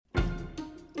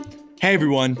Hey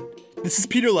everyone, this is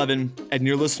Peter Levin, and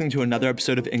you're listening to another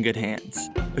episode of In Good Hands,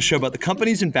 a show about the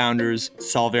companies and founders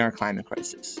solving our climate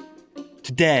crisis.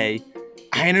 Today,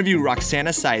 I interview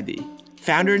Roxana Saidi,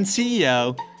 founder and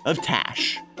CEO of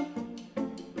Tash.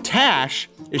 Tash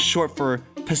is short for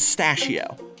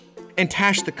pistachio, and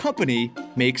Tash the company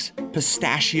makes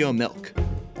pistachio milk.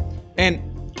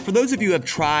 And for those of you who have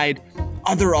tried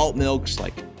other alt milks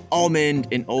like almond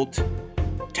and oat,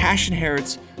 Tash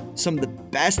inherits some of the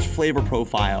best flavor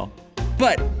profile,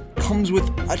 but comes with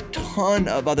a ton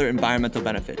of other environmental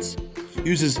benefits.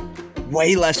 Uses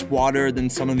way less water than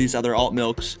some of these other alt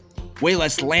milks, way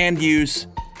less land use,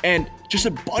 and just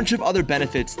a bunch of other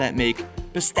benefits that make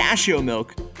pistachio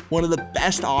milk one of the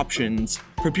best options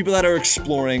for people that are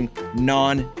exploring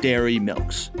non-dairy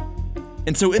milks.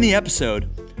 And so in the episode,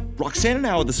 Roxana and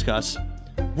I will discuss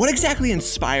what exactly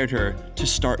inspired her to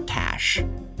start Tash,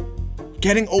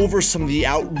 getting over some of the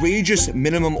outrageous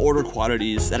minimum order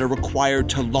quantities that are required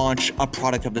to launch a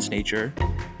product of this nature,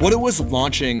 what it was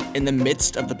launching in the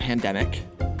midst of the pandemic,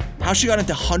 how she got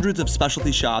into hundreds of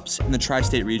specialty shops in the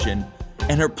tri-state region,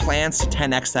 and her plans to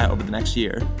 10x that over the next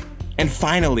year. And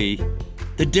finally,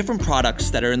 the different products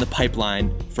that are in the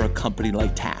pipeline for a company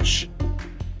like Tash.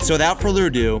 So without further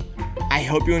ado, I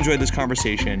hope you enjoyed this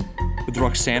conversation with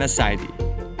Roxana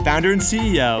Saidi, founder and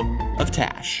CEO of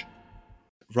Tash.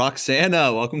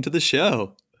 Roxana, welcome to the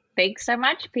show. Thanks so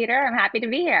much, Peter. I'm happy to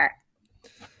be here.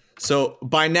 So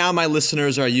by now, my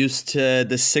listeners are used to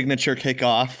the signature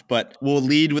kickoff, but we'll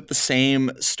lead with the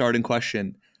same starting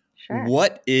question. Sure.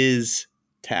 What is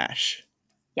Tash?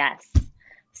 Yes.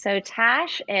 So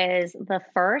Tash is the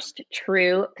first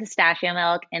true pistachio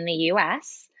milk in the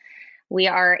U.S. We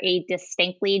are a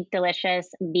distinctly delicious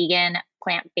vegan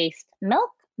plant-based milk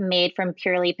made from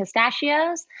purely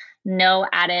pistachios, no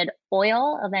added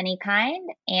oil of any kind,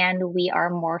 and we are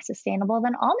more sustainable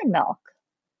than almond milk.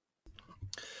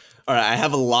 All right, I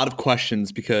have a lot of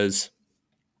questions because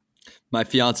my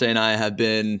fiance and I have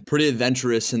been pretty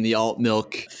adventurous in the alt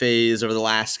milk phase over the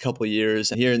last couple of years.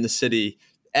 Here in the city,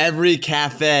 every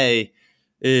cafe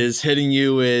is hitting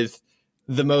you with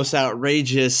the most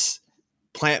outrageous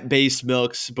plant-based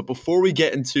milks. But before we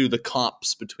get into the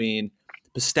comps between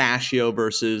pistachio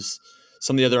versus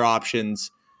some of the other options,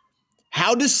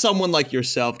 how does someone like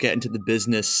yourself get into the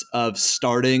business of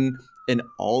starting an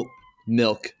alt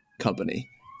milk company?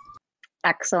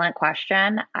 Excellent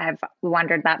question. I've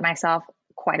wondered that myself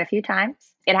quite a few times.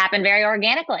 It happened very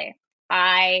organically.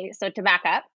 So to back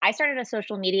up, I started a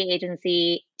social media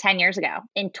agency 10 years ago.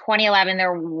 In 2011,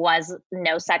 there was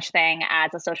no such thing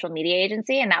as a social media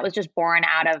agency. And that was just born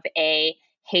out of a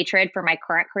hatred for my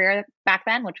current career back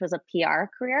then, which was a PR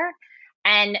career.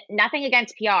 And nothing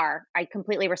against PR. I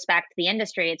completely respect the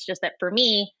industry. It's just that for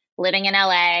me, living in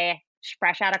LA,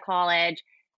 fresh out of college,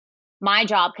 my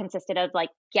job consisted of like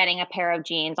getting a pair of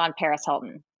jeans on Paris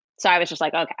Hilton. So I was just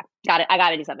like, okay, I got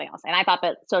to do something else. And I thought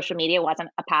that social media wasn't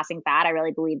a passing fad. I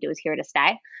really believed it was here to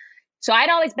stay. So I'd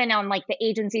always been on like the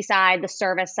agency side, the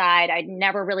service side. I'd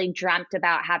never really dreamt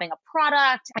about having a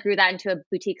product. I grew that into a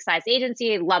boutique sized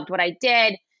agency. Loved what I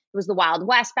did. It was the Wild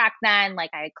West back then.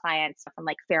 Like I had clients from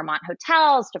like Fairmont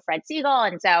Hotels to Fred Siegel.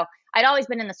 And so I'd always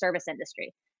been in the service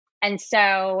industry. And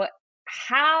so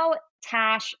how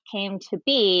Tash came to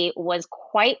be was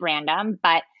quite random,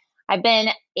 but I've been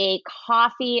a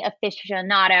coffee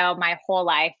aficionado my whole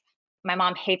life. My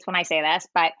mom hates when I say this,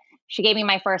 but she gave me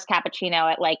my first cappuccino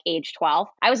at like age 12.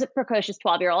 I was a precocious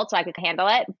 12-year-old, so I could handle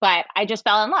it, but I just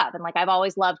fell in love. And like, I've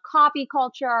always loved coffee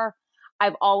culture.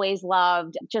 I've always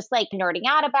loved just like nerding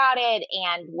out about it.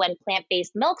 And when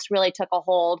plant-based milks really took a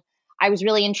hold, I was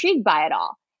really intrigued by it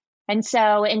all. And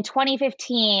so in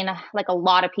 2015, like a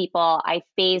lot of people, I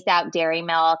phased out dairy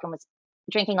milk and was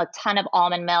drinking a ton of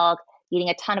almond milk, eating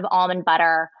a ton of almond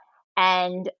butter.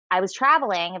 And I was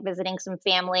traveling, visiting some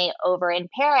family over in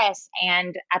Paris.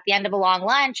 And at the end of a long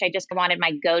lunch, I just wanted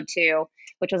my go-to,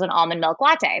 which was an almond milk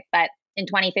latte. But in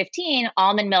 2015,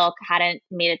 almond milk hadn't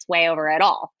made its way over at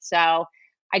all. So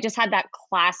I just had that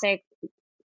classic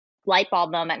light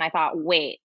bulb moment. And I thought,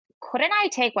 wait, couldn't I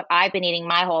take what I've been eating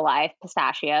my whole life,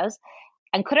 pistachios,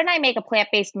 and couldn't I make a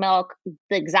plant-based milk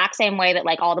the exact same way that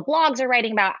like all the blogs are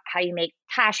writing about how you make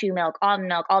cashew milk, almond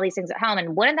milk, all these things at home?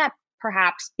 And wouldn't that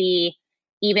perhaps be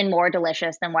even more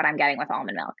delicious than what I'm getting with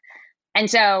almond milk? And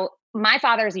so my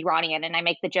father is Iranian, and I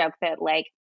make the joke that like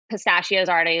pistachios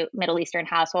are to Middle Eastern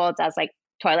households as like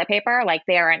toilet paper. Like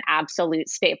they are an absolute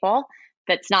staple.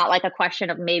 That's not like a question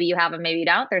of maybe you have them, maybe you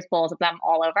don't. There's bowls of them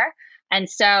all over. And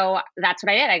so that's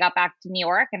what I did. I got back to New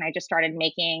York and I just started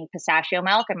making pistachio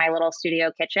milk in my little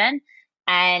studio kitchen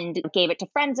and gave it to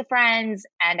friends of friends.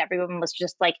 And everyone was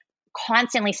just like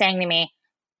constantly saying to me,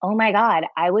 oh my God,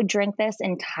 I would drink this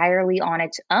entirely on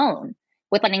its own,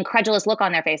 with an incredulous look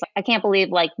on their face. Like, I can't believe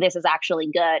like this is actually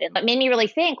good. And it made me really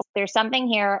think there's something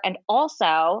here. And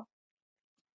also,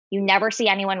 you never see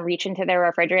anyone reach into their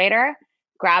refrigerator,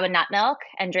 grab a nut milk,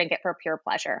 and drink it for pure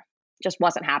pleasure. Just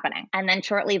wasn't happening. And then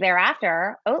shortly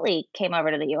thereafter, Oatly came over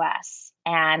to the US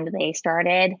and they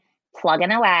started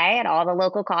plugging away at all the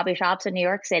local coffee shops in New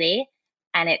York City.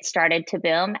 And it started to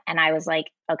boom. And I was like,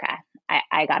 okay,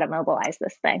 I got to mobilize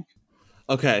this thing.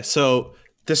 Okay, so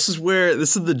this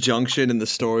is the junction in the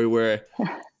story where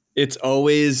it's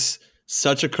always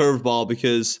such a curveball,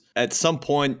 because at some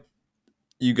point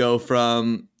you go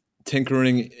from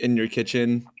tinkering in your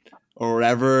kitchen or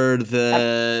wherever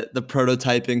the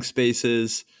prototyping space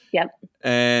is. Yep.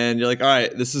 And you're like, all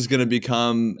right, this is going to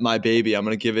become my baby. I'm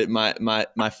going to give it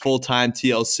my full-time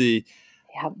TLC.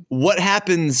 Yep. What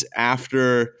happens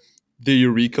after the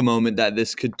eureka moment that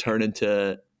this could turn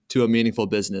into a meaningful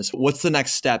business? What's the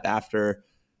next step after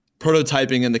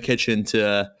prototyping in the kitchen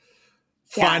to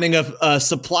finding a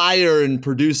supplier and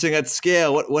producing at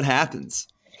scale? What happens?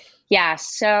 Yeah.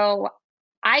 So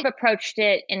I've approached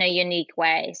it in a unique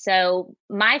way. So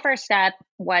my first step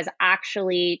was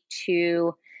actually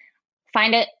to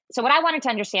find it. So what I wanted to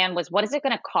understand was, what is it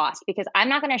going to cost? Because I'm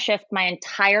not going to shift my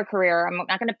entire career. I'm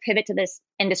not going to pivot to this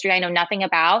industry I know nothing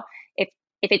about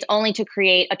if it's only to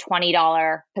create a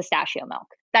 $20 pistachio milk.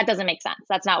 That doesn't make sense.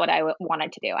 That's not what I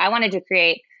wanted to do. I wanted to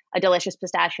create a delicious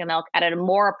pistachio milk at a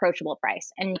more approachable price.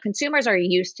 And consumers are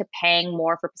used to paying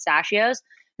more for pistachios.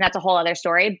 And that's a whole other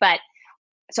story. But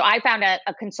so I found a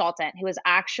consultant who was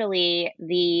actually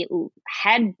the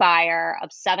head buyer of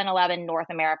 7-Eleven North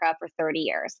America for 30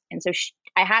 years. And so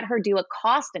I had her do a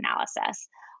cost analysis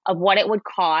of what it would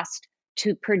cost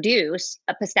to produce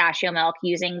a pistachio milk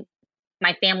using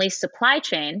my family's supply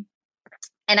chain.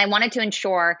 And I wanted to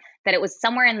ensure that it was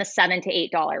somewhere in the $7 to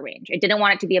 $8 range. I didn't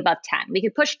want it to be above 10. We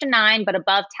could push to 9, but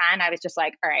above 10, I was just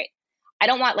like, all right, I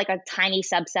don't want like a tiny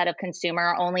subset of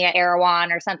consumer, only at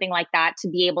Erewhon or something like that, to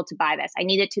be able to buy this. I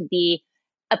need it to be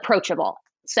approachable.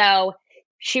 So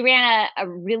she ran a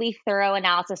really thorough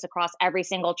analysis across every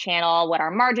single channel, what our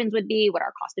margins would be, what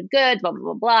our cost of goods, blah, blah,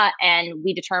 blah, blah. And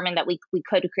we determined that we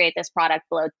could create this product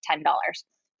below $10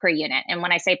 per unit. And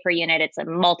when I say per unit, it's a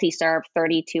multi-serve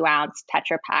 32-ounce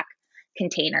Tetra Pak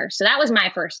container. So that was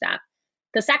my first step.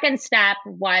 The second step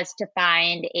was to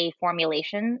find a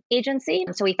formulation agency.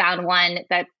 So we found one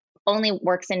that only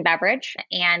works in beverage,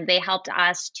 and they helped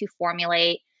us to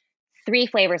formulate 3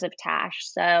 flavors of Tash.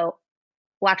 So,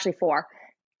 well, actually 4.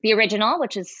 The original,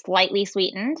 which is slightly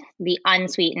sweetened, the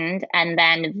unsweetened, and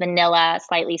then vanilla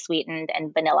slightly sweetened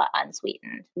and vanilla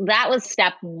unsweetened. That was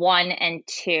step 1 and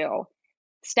 2.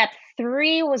 Step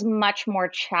 3 was much more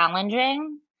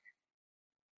challenging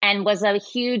and was a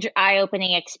huge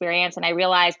eye-opening experience. And I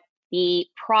realized the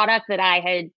product that I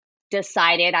had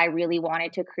decided I really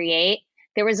wanted to create,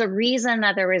 there was a reason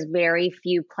that there was very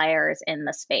few players in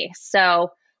the space. So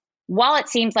while it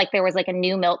seems like there was like a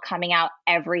new milk coming out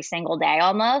every single day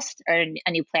almost, or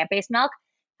a new plant-based milk,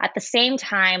 at the same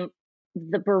time,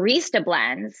 the barista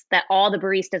blends that all the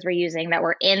baristas were using that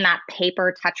were in that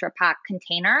paper Tetra Pak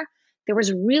container, there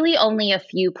was really only a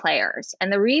few players.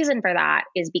 And the reason for that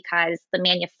is because the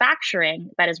manufacturing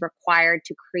that is required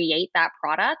to create that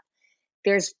product,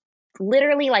 there's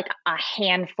literally like a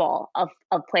handful of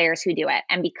players who do it.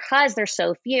 And because there's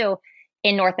so few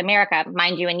in North America,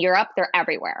 mind you, in Europe, they're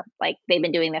everywhere. Like they've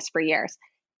been doing this for years.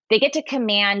 They get to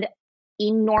command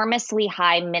enormously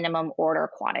high minimum order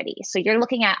quantity. So you're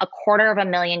looking at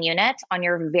 250,000 units on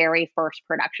your very first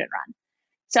production run.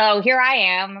 So here I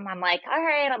am. I'm like, all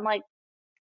right, I'm like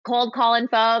cold calling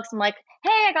folks. I'm like,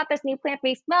 hey, I got this new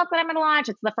plant-based milk that I'm going to launch.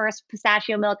 It's the first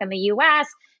pistachio milk in the US,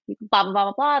 blah, blah, blah,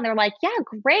 blah, blah. And they're like, yeah,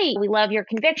 great. We love your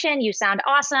conviction. You sound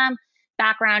awesome.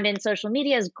 Background in social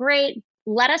media is great.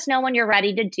 Let us know when you're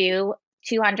ready to do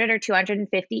 200 or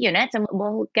 250 units and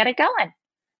we'll get it going.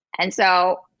 And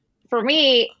so for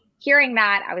me, hearing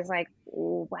that, I was like,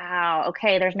 wow,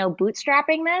 okay, there's no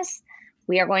bootstrapping this.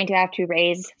 We are going to have to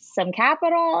raise some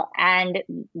capital and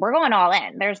we're going all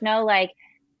in. There's no like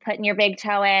putting your big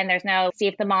toe in. There's no see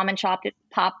if the mom and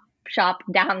pop shop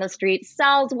down the street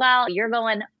sells well. You're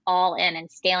going all in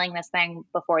and scaling this thing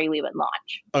before you even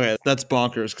launch. Okay, that's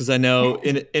bonkers, because I know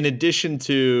in addition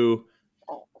to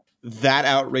that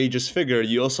outrageous figure,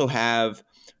 you also have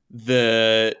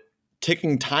the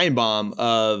ticking time bomb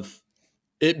of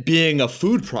it being a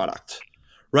food product,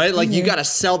 right? Like you got to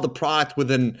sell the product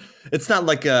within, it's not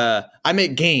like I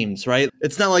make games, right?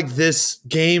 It's not like this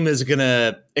game is going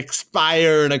to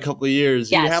expire in a couple of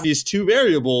years. You have these two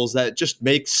variables that just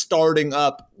make starting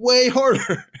up way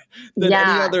harder than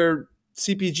any other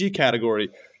CPG category.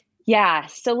 Yeah.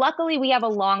 So luckily we have a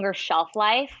longer shelf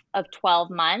life of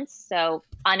 12 months. So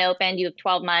unopened, you have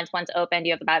 12 months. Once opened,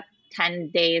 you have about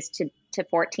 10 days to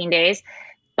 14 days.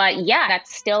 But yeah,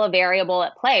 that's still a variable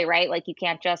at play, right? Like you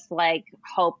can't just like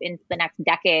hope in the next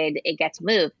decade it gets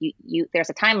moved. There's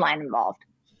a timeline involved.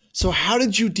 So how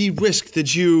did you de-risk?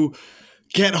 Did you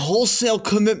get wholesale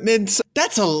commitments?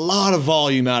 That's a lot of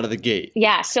volume out of the gate.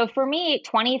 Yeah. So for me,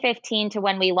 2015 to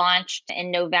when we launched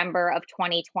in November of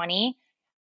 2020,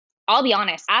 I'll be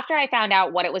honest, after I found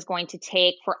out what it was going to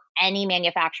take for any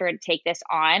manufacturer to take this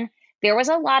on, there was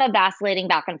a lot of vacillating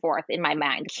back and forth in my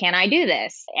mind. Can I do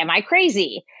this? Am I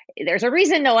crazy? There's a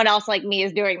reason no one else like me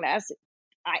is doing this.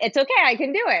 It's okay. I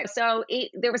can do it. So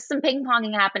there was some ping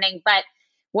ponging happening. But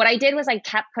what I did was I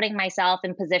kept putting myself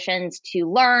in positions to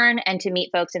learn and to meet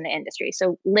folks in the industry.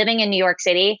 So living in New York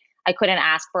City, I couldn't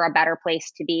ask for a better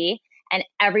place to be. And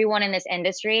everyone in this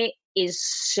industry is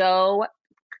so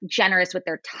generous with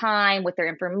their time, with their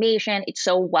information. It's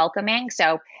so welcoming.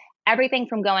 So everything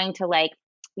from going to like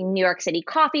New York City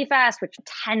Coffee Fest, which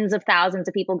tens of thousands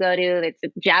of people go to. It's the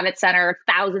Javits Center,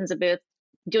 thousands of booths,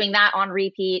 doing that on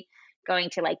repeat, going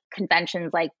to like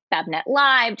conventions like BevNet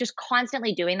Live, just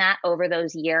constantly doing that over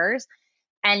those years.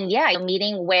 And yeah,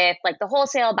 meeting with like the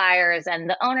wholesale buyers and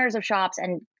the owners of shops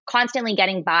and constantly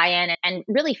getting buy-in and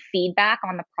really feedback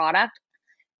on the product,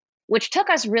 which took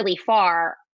us really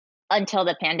far until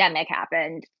the pandemic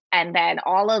happened. And then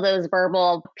all of those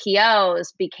verbal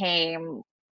POs became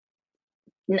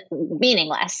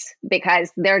meaningless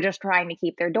because they're just trying to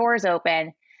keep their doors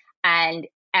open and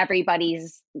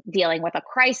everybody's dealing with a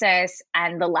crisis.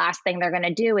 And the last thing they're going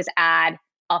to do is add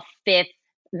a fifth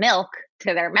milk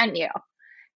to their menu.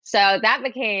 So that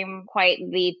became quite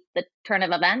the turn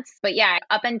of events. But yeah,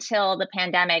 up until the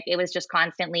pandemic, it was just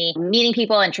constantly meeting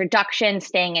people, introductions,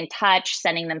 staying in touch,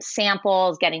 sending them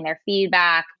samples, getting their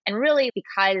feedback. And really,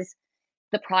 because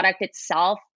the product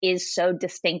itself is so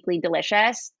distinctly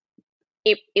delicious,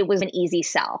 it was an easy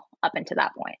sell up until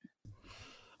that point.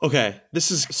 Okay,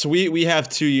 so we have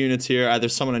 2 units here. Either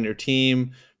someone on your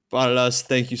team bought us.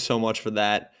 Thank you so much for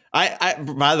that. I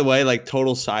by the way, like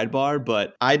total sidebar,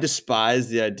 but I despise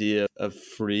the idea of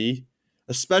free,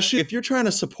 especially if you're trying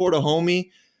to support a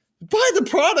homie. Buy the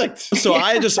product. So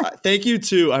I just thank you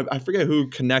to I forget who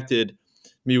connected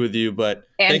me with you, but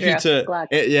Andrew, thank you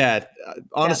to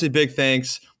honestly, big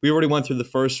thanks. We already went through the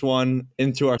first one,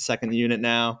 into our second unit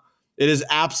now. It is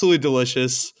absolutely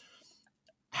delicious.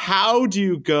 How do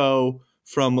you go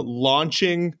from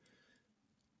launching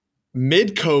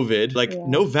mid-COVID, like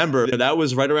November, that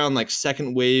was right around like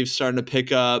second wave starting to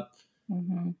pick up.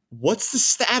 Mm-hmm. What's the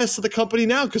status of the company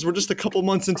now? Because we're just a couple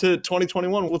months into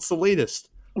 2021. What's the latest?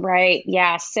 Right.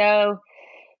 Yeah. So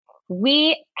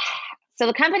the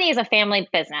company is a family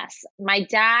business. My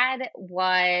dad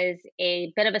was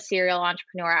a bit of a serial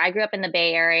entrepreneur. I grew up in the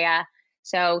Bay Area.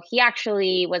 So he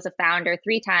actually was a founder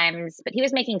 3 times, but he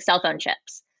was making cell phone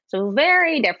chips. So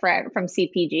very different from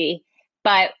CPG.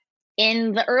 But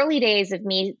in the early days of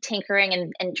me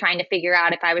tinkering and trying to figure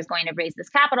out if I was going to raise this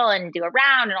capital and do a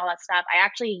round and all that stuff, I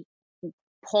actually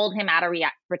pulled him out of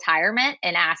retirement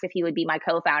and asked if he would be my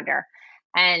co-founder.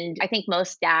 And I think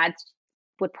most dads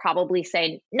would probably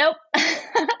say, nope,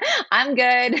 I'm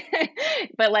good.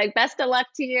 But like, best of luck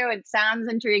to you. It sounds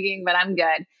intriguing, but I'm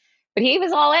good. But he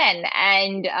was all in,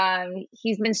 and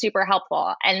he's been super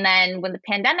helpful. And then when the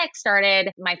pandemic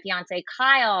started, my fiance,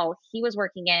 Kyle, he was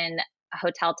working in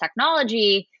hotel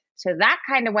technology. So that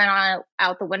kind of went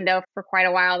out the window for quite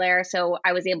a while there. So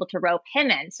I was able to rope him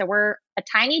in. So we're a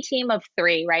tiny team of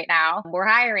 3 right now. We're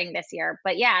hiring this year.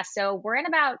 But yeah, so we're in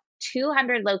about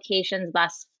 200 locations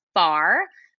thus far,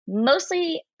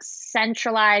 mostly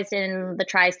centralized in the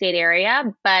tri-state area,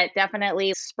 but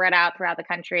definitely spread out throughout the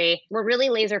country. We're really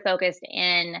laser focused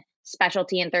in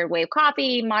specialty and third wave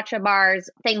coffee, matcha bars,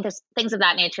 things of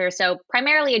that nature. So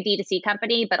primarily a D2C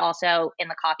company, but also in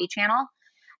the coffee channel.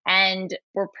 And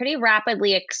we're pretty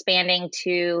rapidly expanding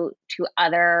to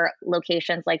other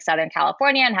locations like Southern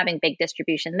California and having big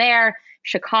distribution there,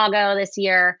 Chicago this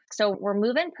year. So we're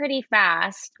moving pretty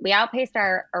fast. We outpaced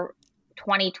our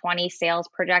 2020 sales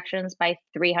projections by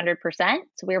 300%.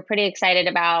 So we were pretty excited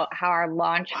about how our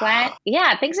launch went.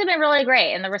 Yeah, things have been really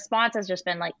great. And the response has just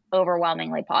been like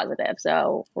overwhelmingly positive.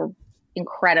 So we're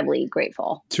incredibly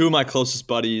grateful. 2 of my closest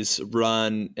buddies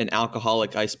run an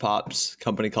alcoholic ice pops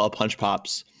company called Punch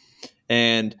Pops.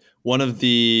 And one of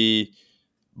the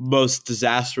most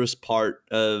disastrous part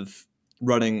of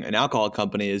running an alcohol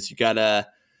company is you gotta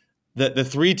the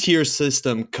three-tier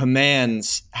system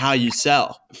commands how you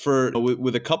sell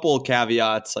with a couple of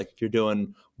caveats, like if you're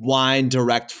doing wine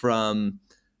direct from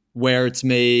where it's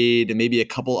made and maybe a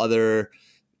couple other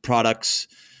products,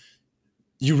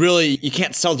 you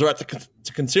can't sell direct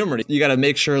to consumer. You got to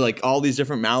make sure like all these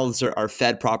different mouths are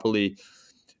fed properly.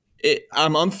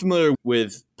 I'm unfamiliar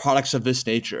with products of this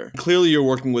nature. Clearly, you're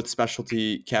working with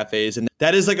specialty cafes, and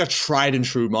that is like a tried and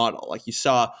true model. Like you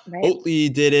saw, right.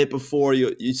 Oatly did it before.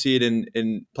 You see it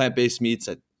in plant-based meats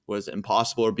that was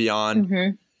Impossible or Beyond.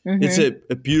 Mm-hmm. Mm-hmm. It's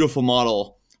a beautiful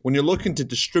model. When you're looking to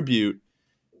distribute,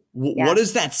 what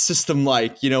is that system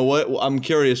like? I'm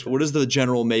curious. What is the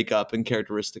general makeup and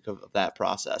characteristic of that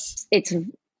process? It's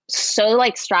so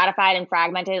like stratified and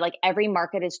fragmented. Like every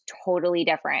market is totally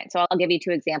different. So I'll give you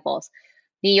two examples.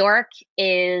 New York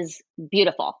is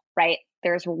beautiful, right?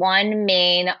 There's one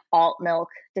main alt milk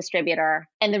distributor.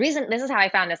 And the reason, this is how I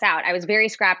found this out. I was very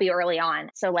scrappy early on.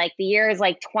 So like the year is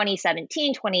like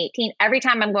 2017, 2018. Every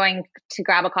time I'm going to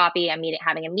grab a coffee, I'm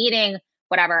having a meeting,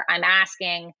 whatever, I'm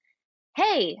asking,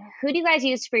 hey, who do you guys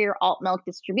use for your alt milk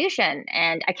distribution?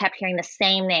 And I kept hearing the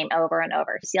same name over and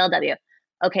over, CLW.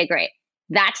 Okay, great.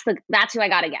 That's who I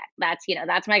got to get. That's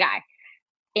my guy.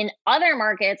 In other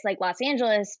markets like Los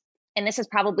Angeles, and this is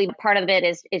probably part of it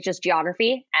is just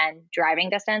geography and driving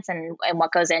distance and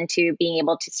what goes into being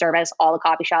able to service all the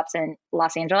coffee shops in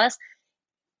Los Angeles,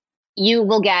 you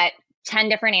will get 10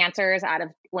 different answers out of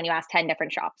when you ask 10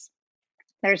 different shops.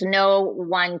 There's no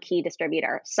one key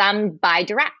distributor. Some buy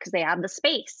direct because they have the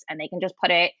space and they can just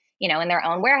put it, in their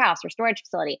own warehouse or storage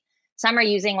facility. Some are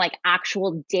using like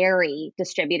actual dairy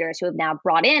distributors who have now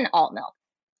brought in alt milk.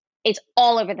 It's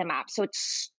all over the map. So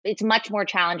it's much more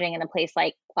challenging in a place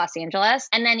like Los Angeles.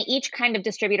 And then each kind of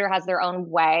distributor has their own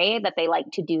way that they like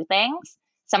to do things.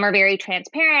 Some are very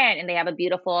transparent and they have a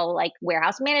beautiful like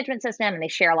warehouse management system and they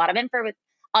share a lot of info with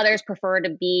others. Prefer to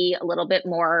be a little bit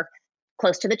more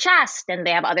close to the chest, and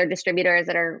they have other distributors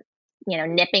that are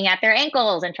nipping at their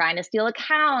ankles and trying to steal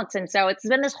accounts. And so it's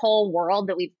been this whole world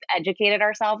that we've educated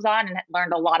ourselves on and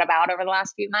learned a lot about over the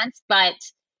last few months. But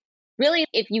really,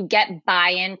 if you get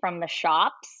buy-in from the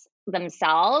shops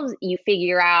themselves, you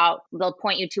figure out, they'll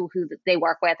point you to who they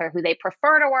work with or who they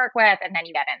prefer to work with, and then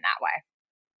you get in that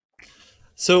way.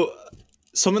 So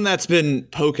something that's been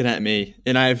poking at me,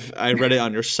 and I read it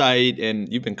on your site,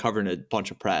 and you've been covering a bunch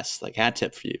of press, like hat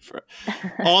tip for you for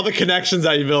all the connections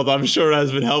that you built. I'm sure it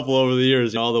has been helpful over the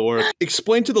years, all the work.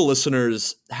 Explain to the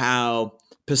listeners how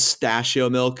pistachio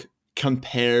milk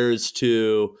compares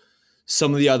to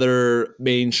some of the other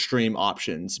mainstream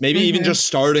options. Maybe even just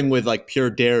starting with like pure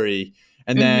dairy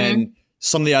and then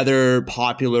some of the other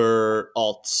popular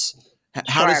alts.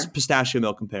 How does pistachio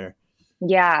milk compare?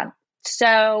 Yeah.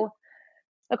 So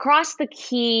across the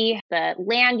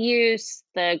land use,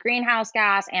 the greenhouse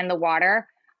gas, and the water,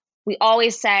 we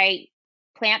always say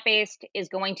plant-based is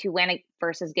going to win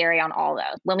versus dairy on all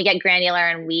those. When we get granular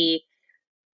and we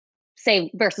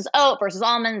say versus oat, versus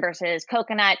almond, versus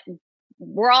coconut,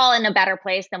 we're all in a better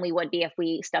place than we would be if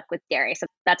we stuck with dairy. So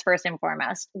that's first and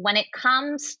foremost. When it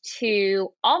comes to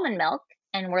almond milk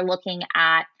and we're looking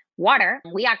at water,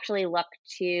 we actually looked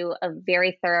to a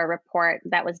very thorough report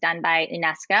that was done by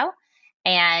UNESCO.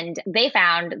 And they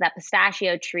found that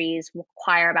pistachio trees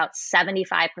require about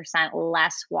 75%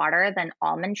 less water than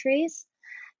almond trees.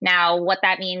 Now, what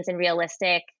that means in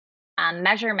realistic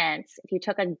measurements, if you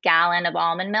took a gallon of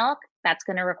almond milk, that's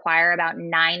going to require about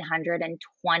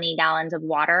 920 gallons of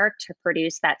water to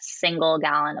produce that single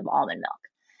gallon of almond milk.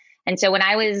 And so when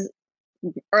I was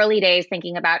early days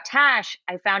thinking about Tash,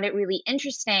 I found it really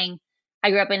interesting. I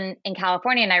grew up in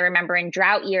California, and I remember in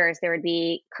drought years, there would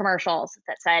be commercials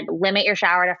that said, limit your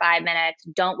shower to 5 minutes,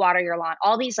 don't water your lawn,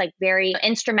 all these like very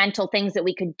instrumental things that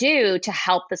we could do to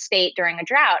help the state during a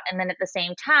drought. And then at the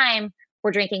same time,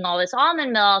 we're drinking all this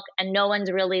almond milk and no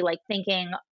one's really like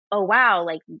thinking, oh, wow,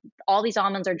 like all these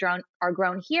almonds are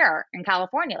grown here in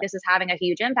California. This is having a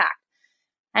huge impact.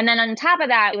 And then on top of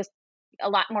that, it was a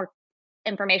lot more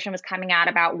information was coming out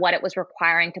about what it was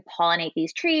requiring to pollinate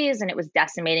these trees, and it was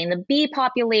decimating the bee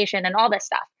population and all this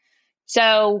stuff.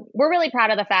 So we're really proud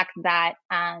of the fact that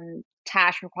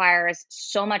Tash requires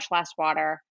so much less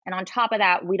water. And on top of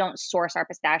that, we don't source our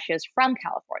pistachios from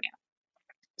California.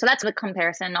 So that's the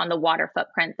comparison on the water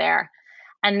footprint there.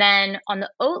 And then on the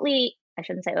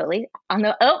on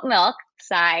the oat milk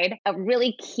side, a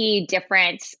really key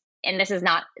difference, and this is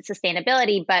not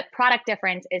sustainability, but product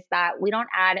difference, is that we don't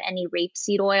add any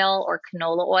rapeseed oil or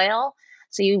canola oil.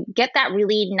 So you get that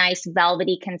really nice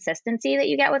velvety consistency that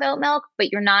you get with oat milk,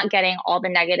 but you're not getting all the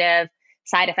negative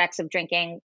side effects of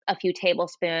drinking a few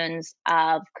tablespoons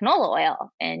of canola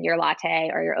oil in your latte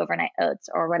or your overnight oats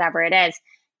or whatever it is.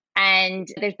 And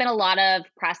there's been a lot of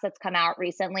press that's come out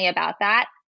recently about that.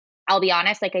 I'll be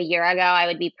honest, like a year ago, I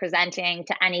would be presenting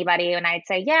to anybody and I'd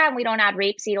say, yeah, we don't add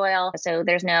rapeseed oil. So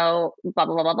there's no blah,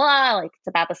 blah, blah, blah, blah. Like it's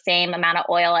about the same amount of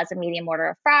oil as a medium order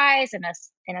of fries in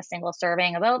a single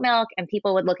serving of oat milk. And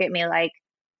people would look at me like,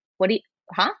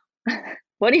 huh?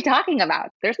 What are you talking about?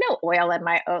 There's no oil in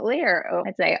my Oatly. Or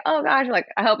I'd say, oh gosh, like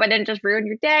I hope I didn't just ruin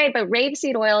your day. But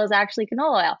rapeseed oil is actually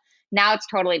canola oil. Now it's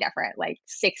totally different. Like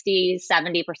 60,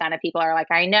 70% of people are like,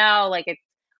 I know, like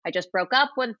I just broke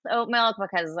up with oat milk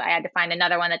because I had to find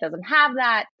another one that doesn't have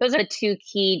that. Those are the two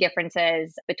key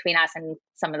differences between us and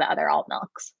some of the other alt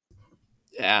milks.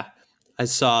 Yeah. I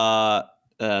saw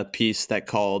a piece that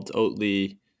called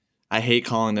Oatly, I hate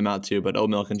calling them out too, but oat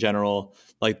milk in general,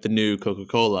 like the new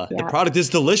Coca-Cola. Yeah. The product is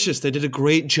delicious. They did a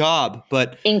great job,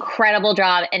 but incredible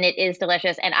job. And it is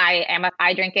delicious. And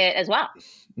I drink it as well.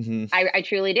 Mm-hmm. I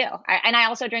truly do. And I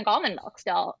also drink almond milk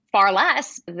still, far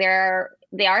less.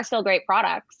 They are still great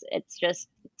products. It's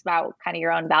about kind of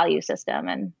your own value system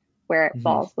and where it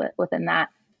falls within that.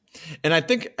 And I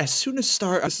think this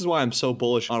is why I'm so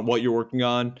bullish on what you're working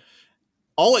on.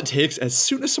 All it takes, as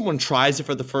soon as someone tries it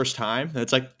for the first time,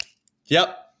 it's like,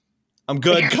 yep, I'm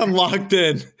good. Come locked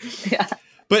in. Yeah.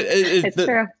 But it's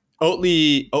true.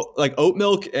 Oatly, like oat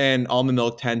milk and almond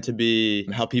milk tend to be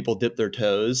how people dip their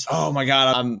toes. Oh my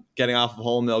God, I'm getting off of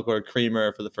whole milk or a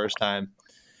creamer for the first time.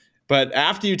 But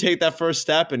after you take that first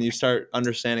step and you start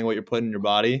understanding what you're putting in your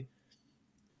body,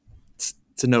 it's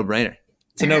a no-brainer.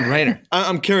 It's a no-brainer.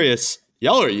 I'm curious.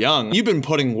 Y'all are young. You've been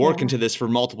putting work into this for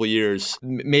multiple years.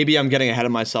 Maybe I'm getting ahead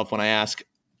of myself when I ask.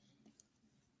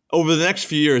 Over the next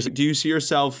few years, do you see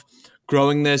yourself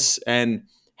growing this and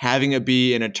having it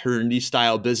be an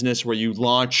eternity-style business where you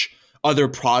launch other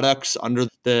products under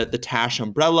the Tash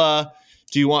umbrella?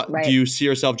 Do you see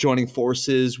yourself joining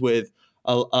forces with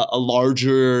a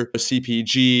larger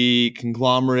CPG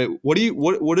conglomerate? What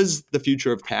does the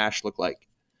future of Tash look like?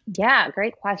 Yeah,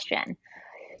 great question.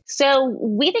 So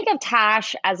we think of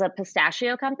Tash as a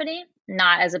pistachio company,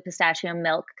 not as a pistachio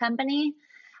milk company.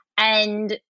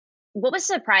 And what was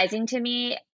surprising to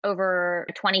me over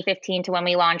 2015 to when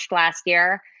we launched last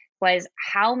year was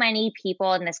how many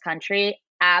people in this country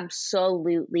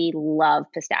absolutely love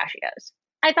pistachios.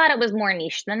 I thought it was more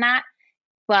niche than that,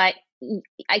 but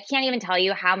I can't even tell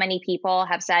you how many people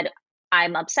have said,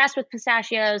 I'm obsessed with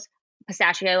pistachios.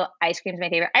 Pistachio ice cream is my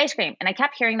favorite ice cream. And I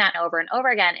kept hearing that over and over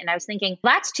again. And I was thinking,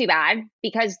 that's too bad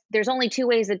because there's only two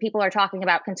ways that people are talking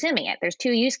about consuming it. There's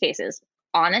two use cases: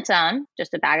 on its own,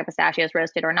 just a bag of pistachios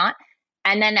roasted or not,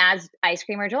 and then as ice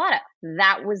cream or gelato.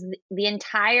 That was the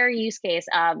entire use case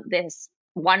of this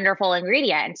wonderful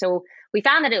ingredient. And so we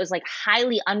found that it was like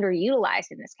highly underutilized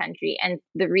in this country. And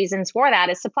the reasons for that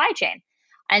is supply chain.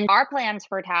 And our plans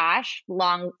for Tash,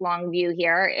 long view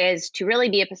here, is to really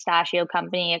be a pistachio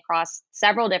company across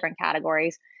several different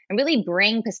categories and really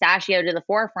bring pistachio to the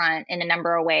forefront in a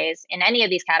number of ways in any of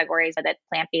these categories that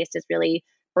plant-based is really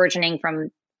burgeoning, from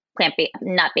plant-based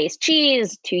nut-based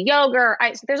cheese to yogurt.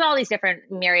 There's all these different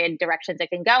myriad directions it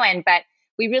can go in, but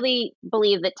we really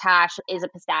believe that Tash is a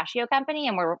pistachio company,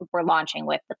 and we're launching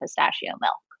with the pistachio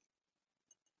milk.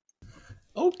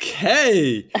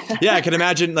 Okay. Yeah, I can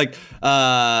imagine like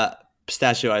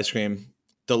pistachio ice cream,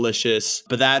 delicious.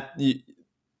 But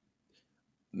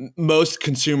most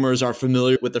consumers are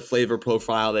familiar with the flavor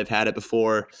profile. They've had it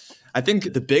before. I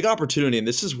think the big opportunity, and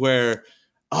this is where,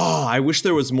 I wish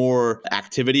there was more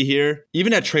activity here.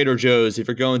 Even at Trader Joe's, if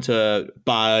you're going to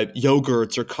buy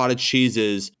yogurts or cottage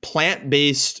cheeses,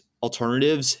 plant-based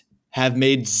alternatives have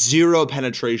made zero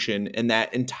penetration in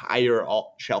that entire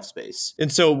shelf space.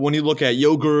 And so when you look at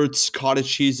yogurts,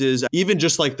 cottage cheeses, even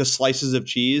just like the slices of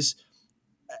cheese,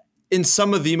 in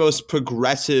some of the most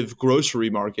progressive grocery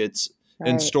markets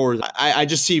and stores, I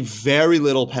just see very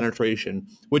little penetration,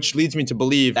 which leads me to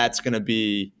believe that's going to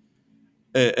be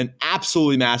an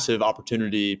absolutely massive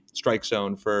opportunity strike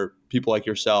zone for people like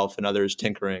yourself and others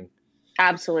tinkering.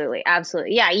 Absolutely.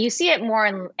 Absolutely. Yeah. You see it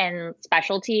more in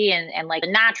specialty and like the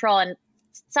natural and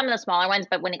some of the smaller ones.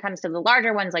 But when it comes to the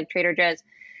larger ones like Trader Joe's,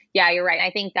 yeah, you're right.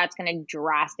 I think that's going to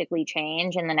drastically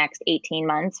change in the next 18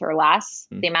 months or less.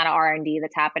 The amount of R&D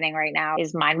that's happening right now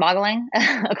is mind-boggling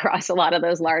across a lot of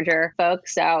those larger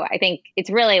folks. So I think it's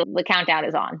really, the countdown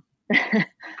is on.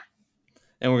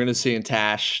 And we're going to see in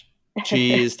Tash.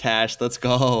 Cheese, Tash, let's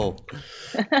go.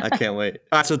 I can't wait.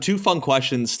 All right, so two fun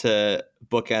questions to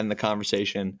bookend the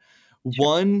conversation.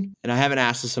 One, and I haven't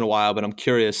asked this in a while, but I'm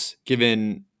curious,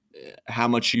 given how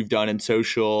much you've done in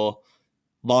social,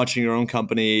 launching your own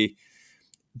company,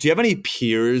 Do you have any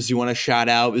peers you want to shout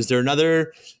out? Is there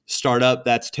another startup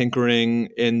that's tinkering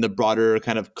in the broader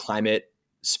kind of climate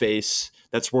space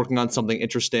that's working on something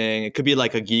interesting? It could be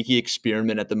like a geeky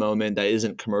experiment at the moment that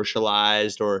isn't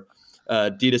commercialized, or a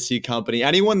D2C company.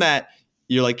 Anyone that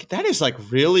you're like, that is like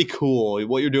really cool.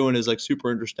 What you're doing is like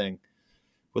super interesting.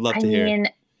 Would love to hear.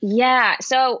 Yeah.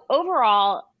 So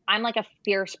overall, I'm like a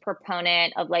fierce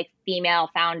proponent of like female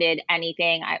founded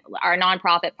anything. Our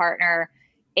nonprofit partner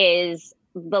is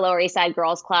the Lower East Side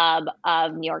Girls Club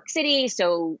of New York City.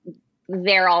 So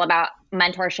they're all about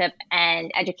mentorship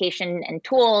and education and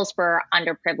tools for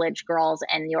underprivileged girls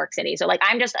in New York City. So like,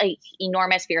 I'm just an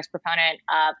enormous fierce proponent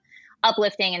of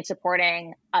uplifting and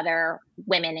supporting other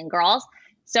women and girls.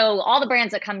 So all the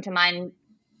brands that come to mind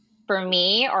for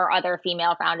me are other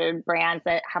female founded brands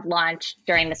that have launched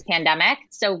during this pandemic.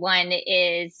 So one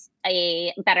is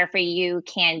a better for you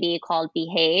candy called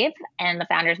Behave, and the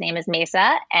founder's name is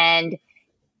Mesa. And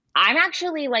I'm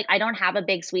actually like, I don't have a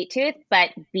big sweet tooth, but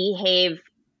Behave,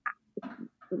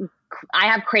 I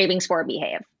have cravings for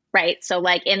Behave, right? So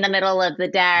like in the middle of the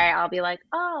day, I'll be like,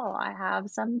 oh, I have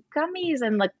some gummies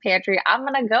in the pantry. I'm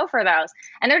going to go for those.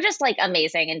 And they're just like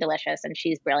amazing and delicious. And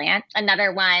she's brilliant.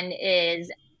 Another one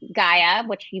is Gaia,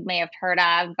 which you may have heard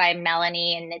of, by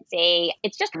Melanie. And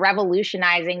it's just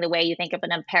revolutionizing the way you think of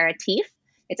an aperitif.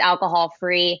 It's alcohol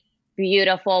free,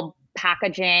 beautiful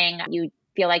packaging. You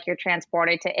feel like you're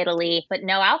transported to Italy, but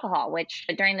no alcohol, which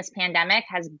during this pandemic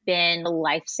has been a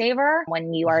lifesaver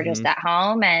when you are just at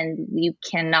home and you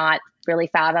cannot really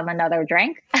fathom another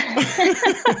drink.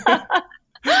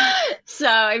 So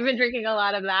I've been drinking a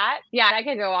lot of that. Yeah, I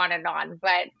could go on and on,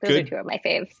 but those are two of my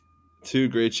faves. Two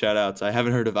great shout outs. I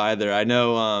haven't heard of either. I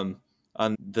know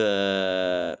on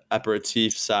the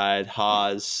aperitif side,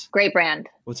 Haas. Great brand.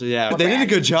 They did a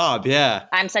good job. Yeah.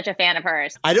 I'm such a fan of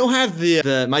hers. I don't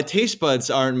have my taste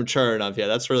buds aren't mature enough yet.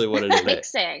 That's really what it is.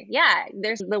 Mixing. Yeah.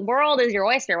 The world is your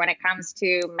oyster when it comes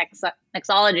to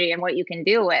mixology and what you can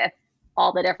do with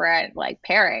all the different like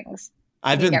pairings.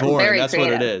 I've been bored. That's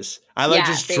creative. What it is. I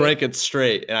just drink it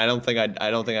straight, and I don't think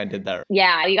I did that.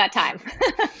 Yeah, you got time.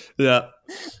 Yeah.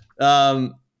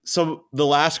 So the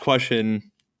last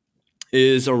question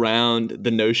is around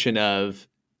the notion of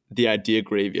the idea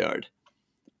graveyard.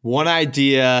 One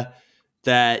idea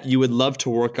that you would love to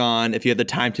work on if you had the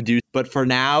time to do, but for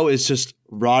now is just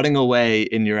rotting away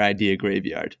in your idea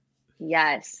graveyard.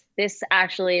 Yes, this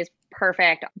actually is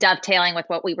perfect, dovetailing with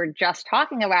what we were just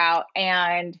talking about.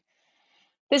 And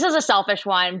this is a selfish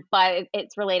one, but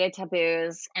it's related to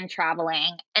booze and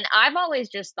traveling. And I've always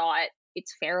just thought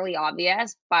it's fairly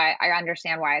obvious, but I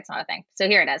understand why it's not a thing. So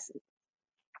here it is.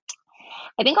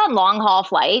 I think on long haul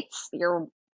flights, the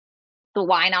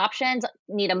wine options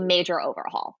need a major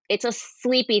overhaul. It's a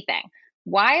sleepy thing.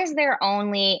 Why is there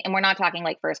only, and we're not talking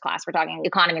like first class, we're talking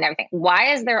economy and everything.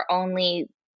 Why is there only,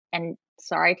 and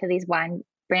sorry to these wine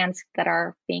brands that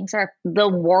are being served, the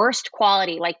worst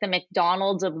quality, like the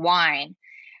McDonald's of wine?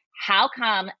 How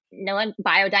come no one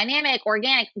biodynamic,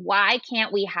 organic? Why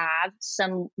can't we have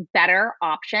some better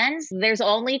options? There's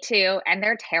only two and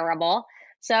they're terrible.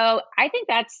 So I think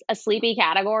that's a sleepy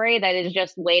category that is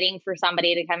just waiting for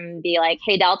somebody to come and be like,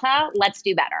 hey, Delta, let's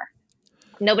do better.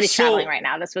 Nobody's traveling right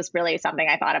now. This was really something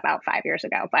I thought about 5 years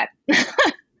ago, but.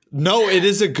 No, it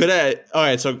is a good, all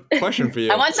right. So question for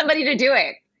you. I want somebody to do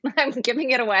it. I'm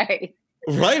giving it away.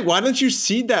 Right. Why don't you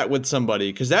seed that with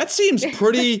somebody? Because that seems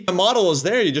pretty, the model is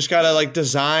there. You just got to like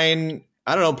design,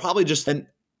 I don't know, probably just I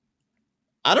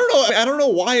don't know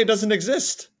why it doesn't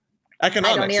exist.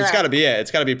 Economics. It's got to be it. It's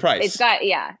got to be price.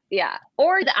 Yeah.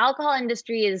 Or the alcohol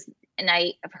industry is, and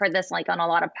I've heard this like on a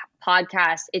lot of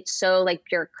podcasts, it's so like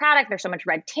bureaucratic. There's so much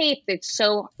red tape.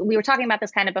 We were talking about this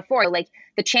kind of before, like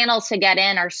the channels to get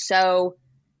in are so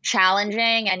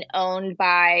challenging and owned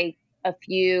by a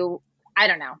few, I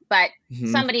don't know, but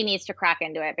somebody needs to crack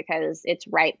into it because it's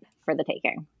ripe for the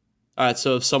taking. All right.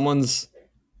 So if someone's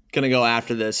going to go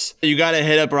after this, you got to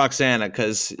hit up Roxana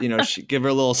because, give her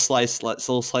a little slice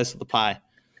of the pie.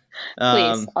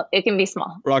 Please. It can be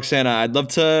small. Roxana, I'd love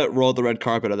to roll the red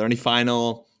carpet. Are there any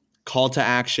final call to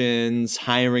actions,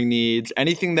 hiring needs,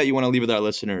 anything that you want to leave with our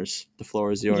listeners? The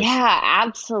floor is yours. Yeah,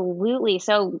 absolutely.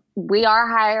 So we are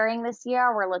hiring this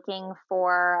year. We're looking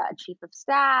for a chief of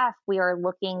staff. We are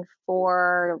looking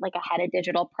for like a head of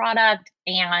digital product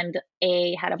and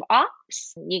a head of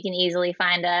ops. You can easily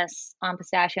find us on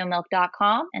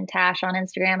pistachiomilk.com and Tash on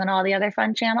Instagram and all the other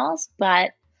fun channels.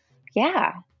 But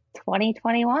yeah,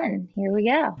 2021, here we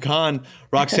go.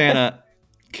 Roxana,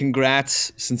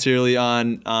 congrats sincerely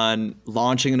on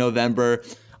launching in November,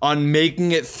 on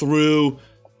making it through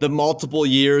the multiple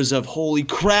years of holy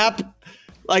crap.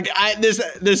 Like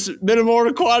this minimum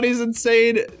order quantity is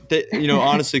insane.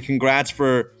 Honestly, congrats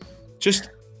for just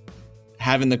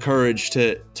having the courage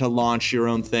to launch your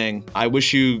own thing. I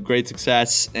wish you great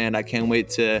success, and I can't wait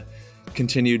to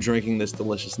continue drinking this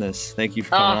deliciousness. Thank you for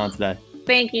coming on today.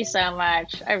 Thank you so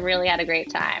much. I really had a great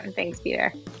time. Thanks,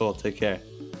 Peter. Cool. Take care.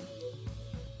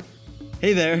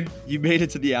 Hey there. You made it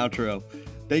to the outro.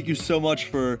 Thank you so much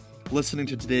for listening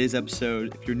to today's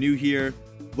episode. If you're new here,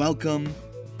 welcome.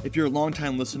 If you're a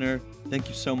longtime listener, thank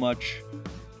you so much.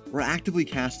 We're actively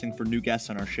casting for new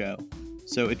guests on our show.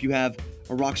 So if you have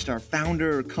a rockstar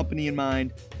founder or company in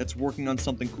mind that's working on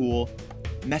something cool,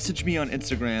 message me on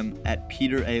Instagram at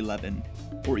Peter A. Levin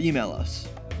or email us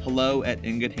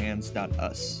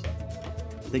hello@ingoodhands.us.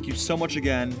 Thank you so much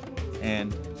again,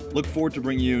 and look forward to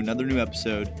bringing you another new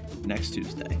episode next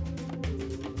Tuesday.